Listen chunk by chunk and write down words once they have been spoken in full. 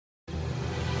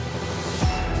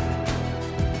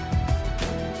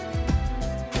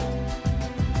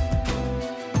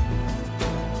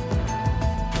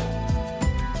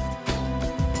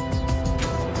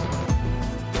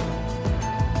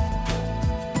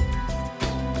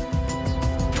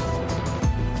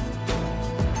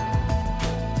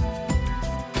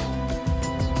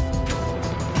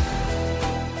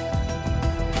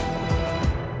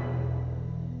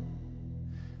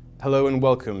Hello and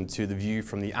welcome to The View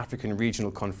from the African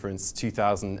Regional Conference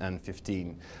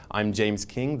 2015. I'm James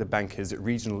King, the banker's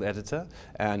regional editor,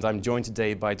 and I'm joined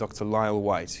today by Dr. Lyal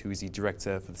White, who is the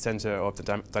director for the Center of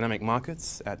Dynamic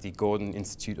Markets at the Gordon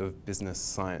Institute of Business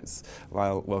Science.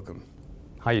 Lyal, welcome.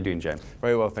 How are you doing, James?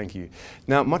 Very well, thank you.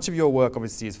 Now, much of your work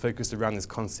obviously is focused around this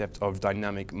concept of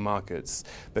dynamic markets,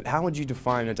 but how would you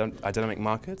define a dynamic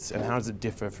market, and how does it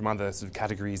differ from other sort of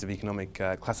categories of economic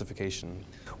classification?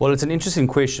 Well, it's an interesting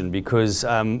question because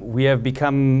we have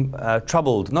become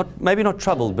troubled, maybe not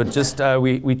troubled, but just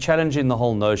we challenge in the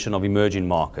whole notion of emerging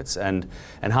markets and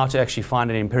how to actually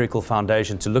find an empirical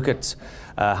foundation to look at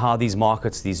how these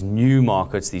markets, these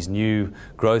new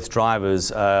growth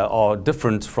drivers are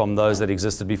different from those that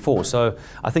existed before. So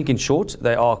I think in short,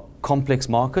 they are complex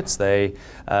markets. They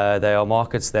are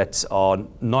markets that are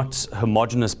not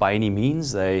homogeneous by any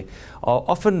means. They are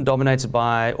often dominated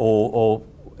by or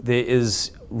there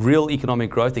is real economic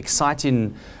growth,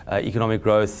 exciting economic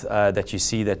growth that you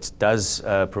see that does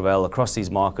prevail across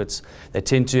these markets. They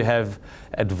tend to have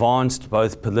advanced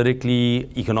both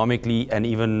politically, economically, and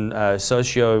even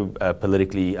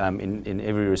socio-politically in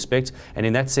every respect. And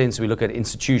in that sense, we look at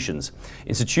institutions.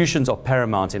 Institutions are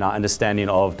paramount in our understanding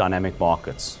of dynamic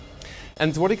markets.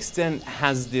 And to what extent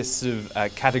has this sort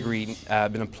of category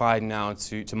been applied now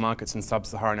to markets in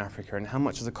sub-Saharan Africa, and how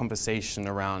much has the conversation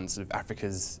around sort of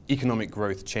Africa's economic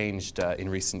growth changed in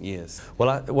recent years?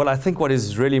 Well, I think what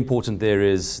is really important there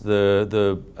is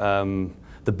the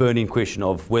burning question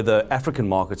of whether African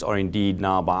markets are indeed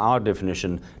now, by our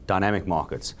definition, dynamic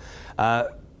markets.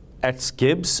 At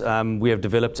Gibbs, we have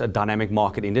developed a dynamic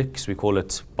market index. We call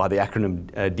it by the acronym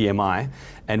DMI,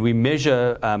 and we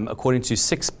measure according to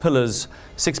six pillars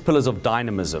of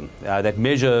dynamism that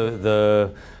measure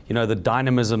the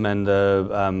dynamism and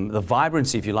the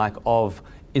vibrancy, if you like, of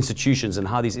institutions and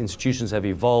how these institutions have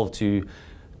evolved to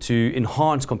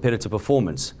enhance competitive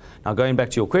performance. Now, going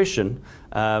back to your question,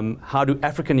 how do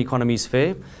African economies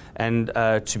fare? And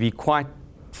to be quite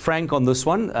frank on this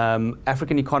one,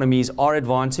 African economies are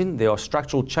advancing. There are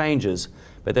structural changes,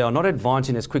 but they are not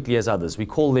advancing as quickly as others. We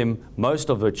call them, most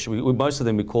of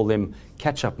them we call them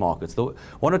catch-up markets.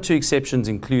 One or two exceptions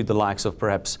include the likes of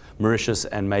perhaps Mauritius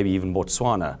and maybe even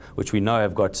Botswana, which we know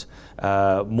have got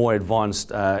more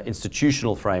advanced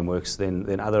institutional frameworks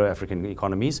than other African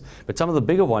economies. But some of the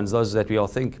bigger ones, those that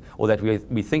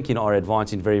we thinking are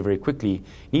advancing very, very quickly,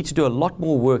 need to do a lot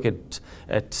more work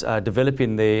at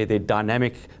developing their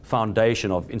dynamic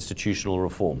foundation of institutional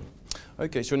reform.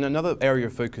 Okay, so another area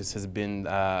of focus has been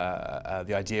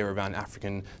the idea around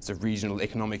African sort of regional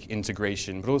economic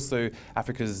integration, but also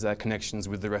Africa's connections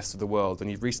with the rest of the world.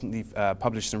 And you've recently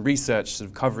published some research sort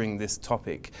of covering this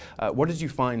topic. What did you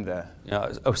find there?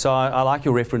 Yeah, so I like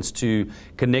your reference to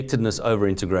connectedness over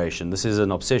integration. This is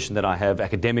an obsession that I have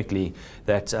academically,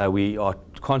 that we are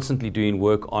constantly doing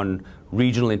work on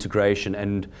regional integration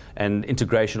and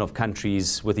integration of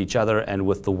countries with each other and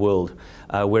with the world.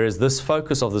 Whereas this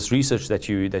focus of this research that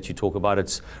you talk about,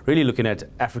 it's really looking at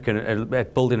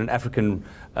building an African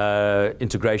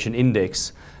integration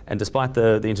index. And despite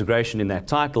the integration in that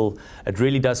title, it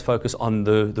really does focus on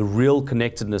the real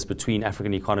connectedness between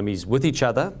African economies with each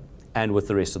other and with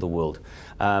the rest of the world.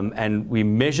 And we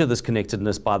measure this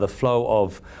connectedness by the flow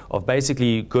of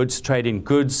basically goods, trading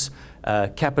goods,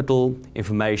 capital,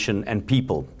 information, and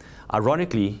people.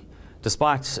 Ironically,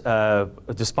 despite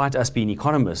us being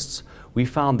economists, we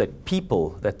found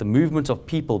that the movement of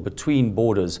people between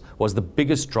borders was the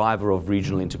biggest driver of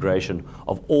regional integration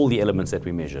of all the elements that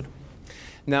we measured.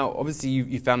 Now, obviously,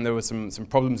 you found there were some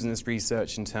problems in this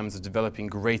research in terms of developing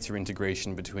greater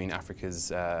integration between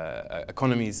Africa's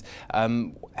economies.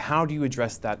 How do you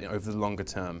address that over the longer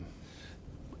term?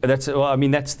 That's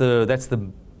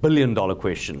the billion-dollar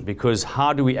question, because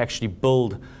how do we actually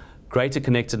build greater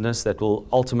connectedness that will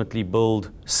ultimately build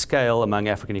scale among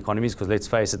African economies? Because let's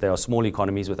face it, they are small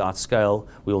economies. Without scale,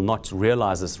 we will not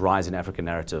realize this rise in African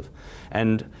narrative.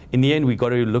 And in the end, we've got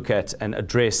to look at and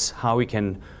address how we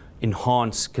can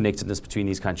enhance connectedness between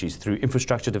these countries through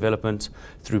infrastructure development,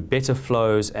 through better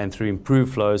flows and through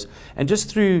improved flows, and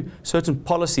just through certain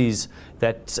policies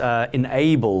that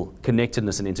enable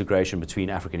connectedness and integration between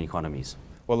African economies.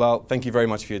 Well, Lyal, thank you very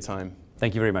much for your time.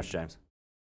 Thank you very much, James.